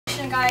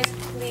guys,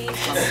 please.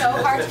 It's so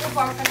hard to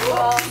perform for you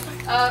all.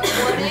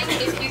 Warning,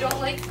 if you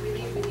don't like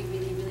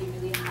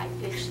really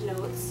high-pitched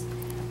notes,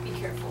 be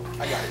careful.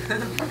 I got it.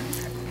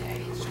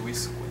 Okay. Should we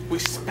squid?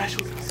 Which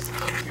specialties?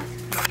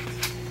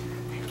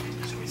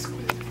 Should we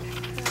squid?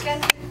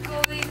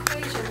 Chemical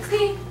equations.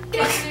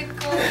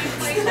 Chemical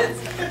equations.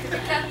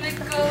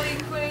 Chemical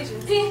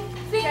equations.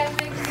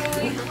 Chemical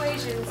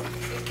equations.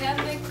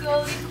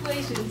 Chemical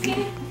equations.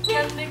 Chemical equations.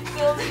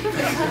 Chemical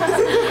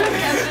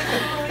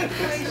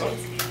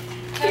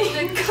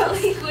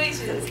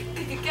equations.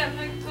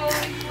 Chemical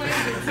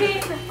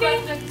equations.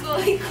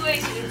 Chemical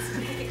equations.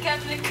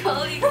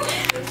 Chemical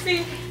equations.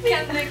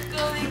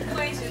 Chemical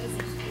equations.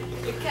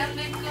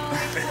 Chemical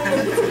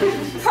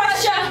equations.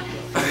 Pressure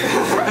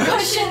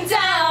pushing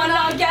down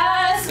on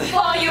gas.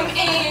 Volume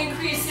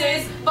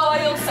increases.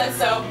 Boyle said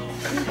so.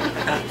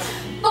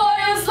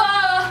 Boyle's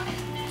law.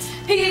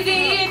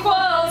 PV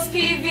equals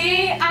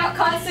PV at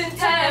constant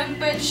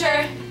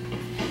temperature.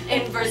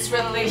 Inverse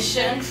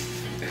relation.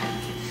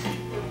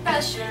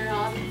 Pressure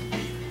on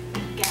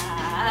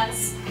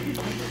gas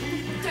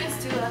turns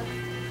to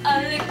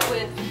a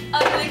liquid.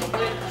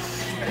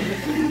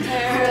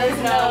 There's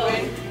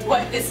knowing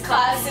what this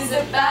class is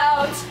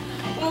about.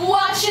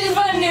 Watching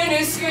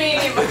Marenus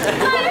scream,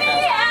 let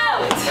me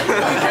out!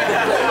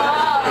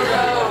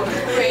 Tomorrow,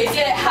 raise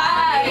it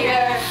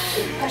higher.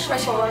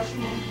 Pressure.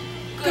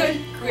 Good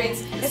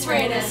grades, Miss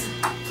Marenus.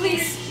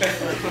 Please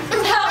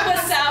help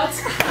us out.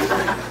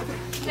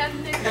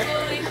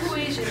 Chemical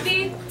equations.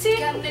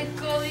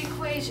 Chemical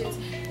equations.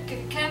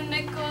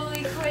 Chemical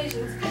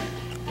equations.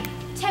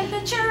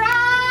 Temperature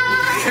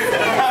rise.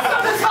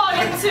 Something's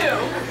volume 2.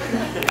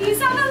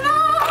 He's on the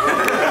low.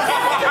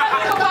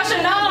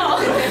 Proportional.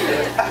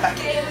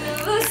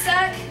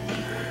 Gay-Lussac.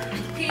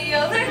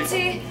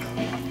 P-over-T.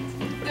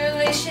 The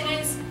relation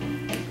is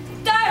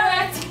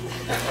direct.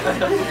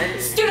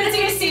 Students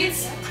in your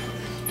seats.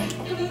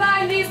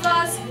 Combine these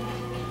laws.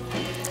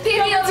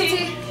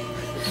 P-over-T.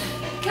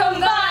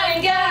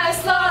 Combine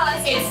gas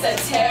laws. It's the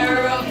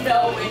terror of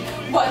knowing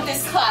what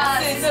this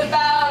class is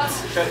about.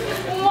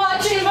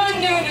 Watching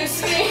Marenus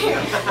scream,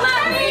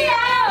 let me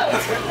out!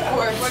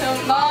 For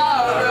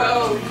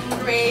tomorrow,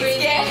 grades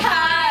get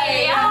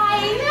high. I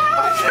know.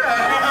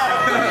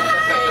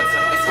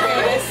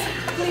 Grades,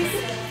 please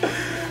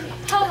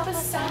help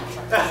us out.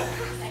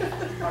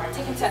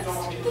 Take a test.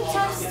 The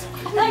test,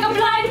 like a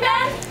blind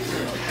man.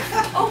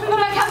 Open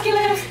my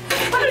calculator,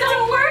 but it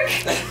don't work.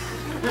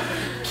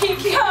 Keep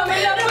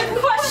coming up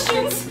with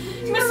questions.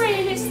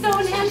 Marenus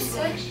don't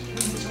answer.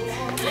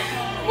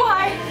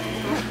 Why?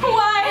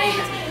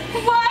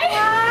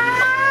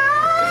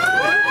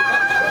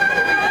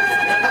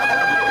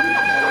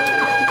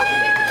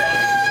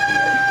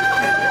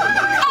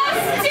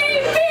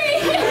 STP!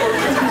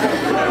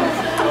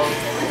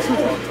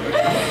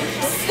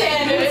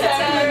 Standard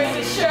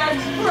temperature,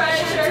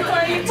 pressure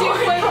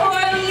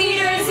 22.4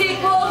 liters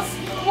equals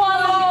 1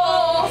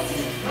 mole.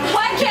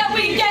 Why can't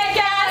we get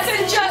gas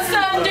and just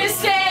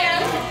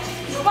understand?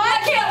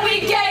 Why can't we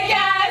get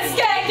gas,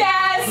 get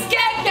gas,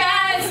 get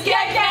gas,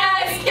 get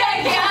gas,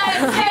 get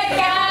gas, get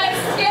gas,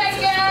 get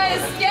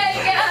gas, get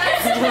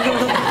gas?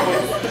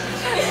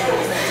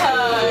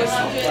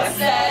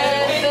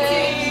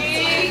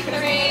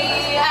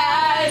 173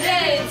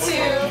 added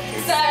to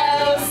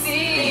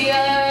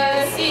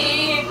Celsius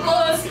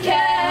equals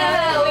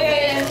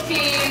Kelvin.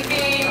 PV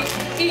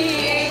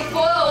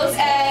equals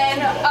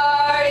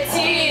nRT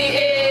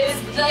is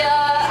the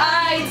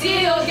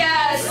ideal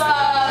gas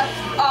law.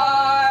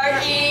 R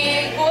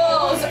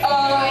equals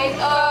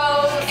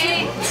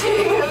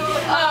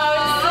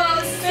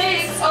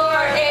 0.08206 or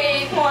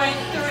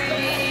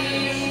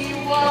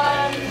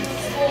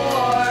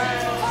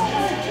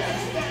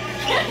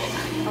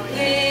 8.314.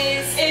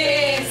 This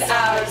is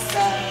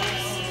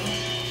ourselves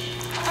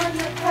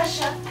under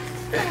pressure.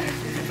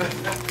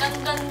 Dun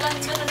dun dun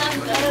dun dun dun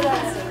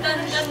dun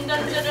dun dun dun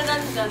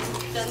dun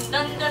dun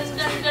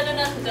dun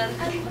dun dun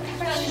under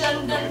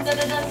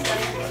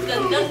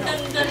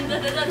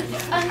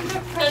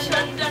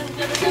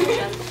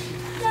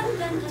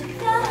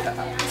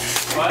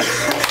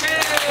pressure.